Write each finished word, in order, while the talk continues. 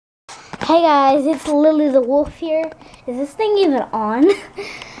Hey guys, it's Lily the Wolf here. Is this thing even on?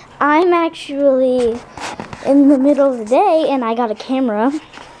 I'm actually in the middle of the day and I got a camera.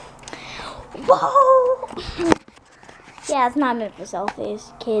 Whoa! Yeah, it's not meant for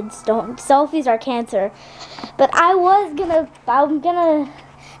selfies. Kids, don't. Selfies are cancer. But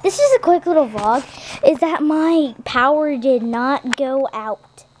this is a quick little vlog. Is that my power did not go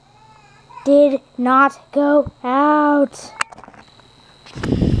out. Did not go out.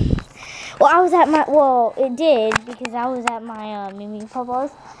 Well, it did because I was at my Mimi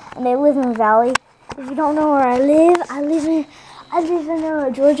Papa's, and they live in Valley. If you don't know where I live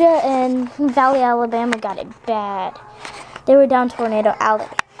in Georgia, and Valley, Alabama got it bad. They were down Tornado Alley.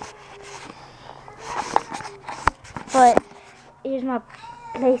 But here's my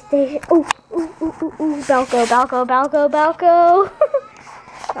PlayStation. Ooh, Balco.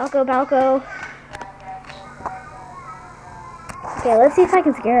 Balco. Okay, let's see if I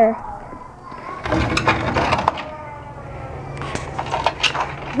can scare her.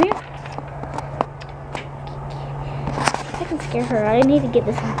 I can scare her. I need to get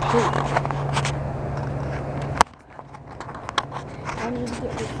this on tape.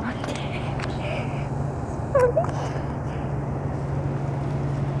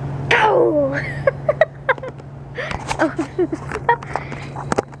 Go!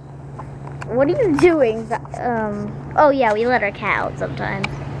 What are you doing? Oh yeah, we let our cat out sometimes.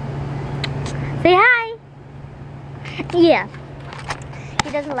 Say hi! Yeah.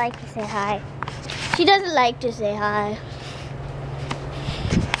 She doesn't like to say hi. She doesn't like to say hi.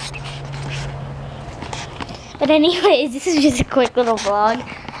 But anyways, this is just a quick little vlog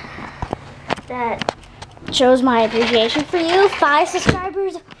that shows my appreciation for you. 5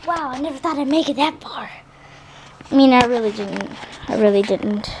 subscribers. Wow, I never thought I'd make it that far. I mean, I really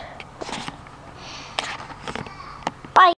didn't.